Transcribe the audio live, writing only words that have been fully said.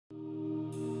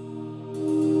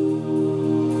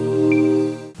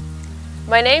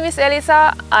My name is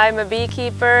Elisa, I'm a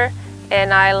beekeeper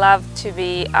and I love to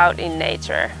be out in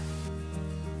nature.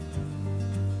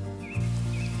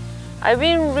 I've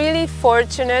been really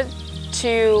fortunate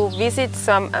to visit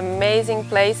some amazing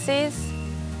places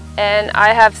and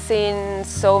I have seen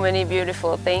so many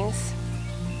beautiful things.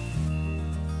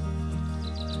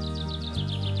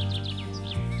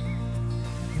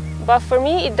 But for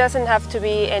me, it doesn't have to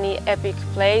be any epic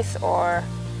place or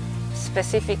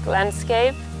specific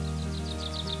landscape,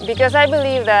 because I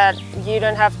believe that you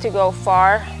don't have to go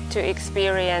far to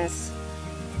experience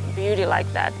beauty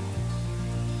like that.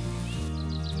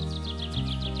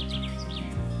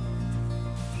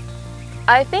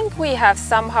 I think we have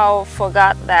somehow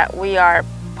forgot that we are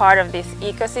part of this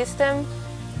ecosystem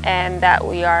and that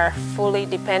we are fully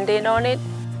dependent on it.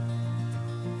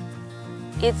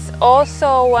 It's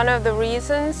also one of the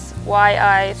reasons why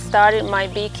I started my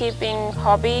beekeeping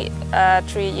hobby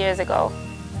 3 years ago.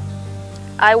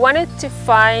 I wanted to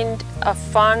find a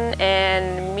fun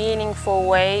and meaningful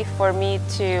way for me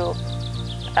to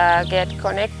get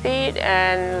connected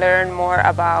and learn more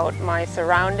about my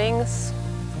surroundings.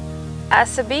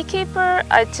 As a beekeeper,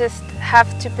 I just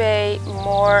have to pay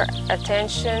more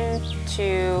attention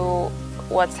to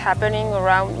what's happening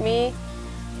around me,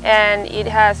 and it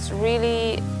has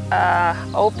really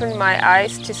opened my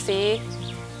eyes to see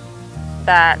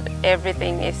that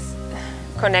everything is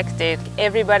connected.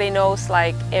 Everybody knows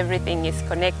like everything is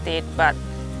connected, but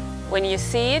when you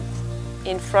see it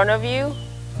in front of you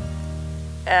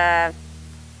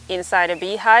inside a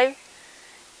beehive,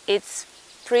 it's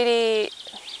pretty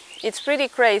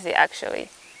crazy actually.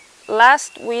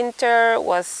 Last winter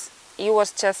was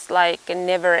just like a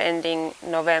never-ending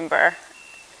November,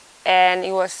 and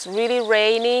it was really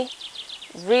rainy,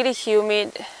 really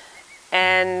humid,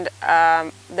 and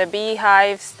the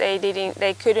beehives,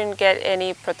 they couldn't get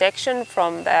any protection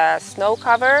from the snow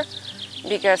cover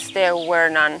because there were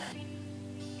none.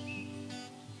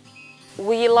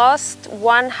 We lost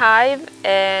one hive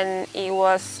and it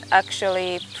was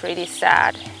actually pretty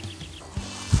sad.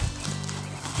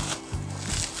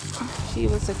 She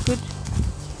was a good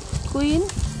queen.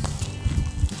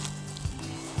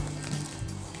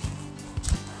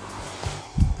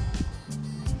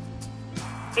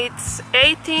 It's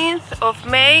 18th of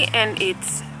May and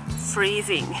it's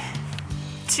freezing.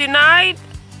 Tonight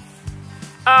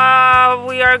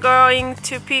we are going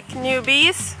to pick new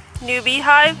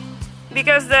beehive,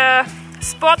 because the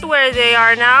spot where they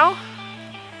are now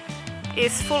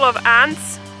is full of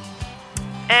ants,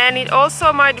 and it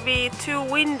also might be too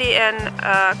windy and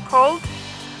cold.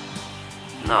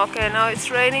 No, okay, now it's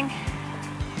raining.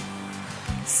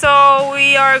 So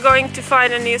we are going to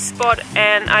find a new spot,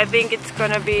 and I think it's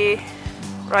gonna be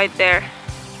right there.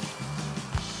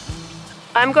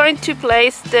 I'm going to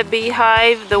place the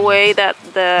beehive the way that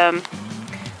the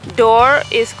door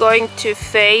is going to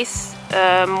face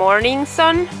morning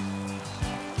sun.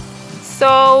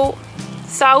 So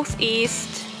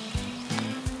southeast,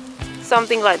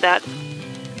 something like that.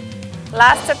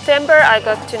 Last September I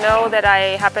got to know that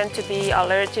I happen to be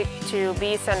allergic to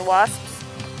bees and wasps.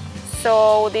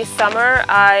 So this summer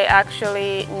I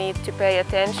actually need to pay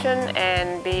attention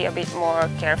and be a bit more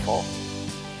careful.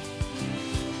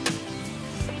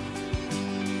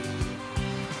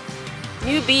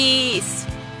 New bees!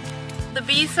 The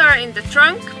bees are in the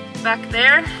trunk back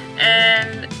there,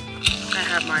 and I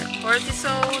have my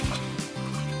cortisone,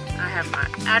 I have my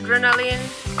adrenaline,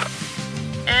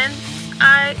 and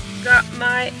I got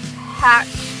my hat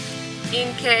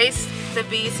in case the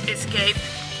bees escape,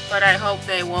 but I hope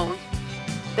they won't.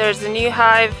 There's a new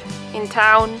hive in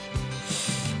town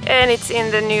and it's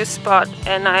in the new spot,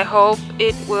 and I hope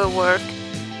it will work.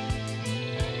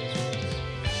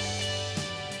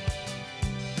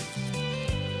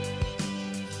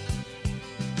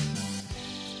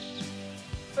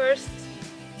 First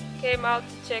came out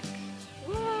to check,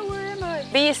 where am I?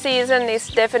 Bee season is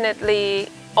definitely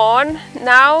on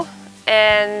now,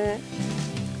 and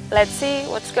let's see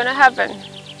what's gonna happen.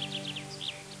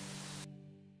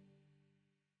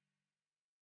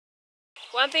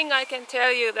 One thing I can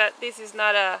tell you, that this is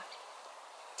not a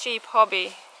cheap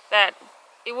hobby, that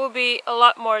it will be a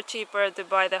lot more cheaper to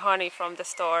buy the honey from the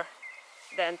store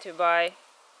than to buy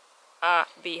a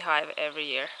beehive every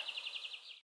year.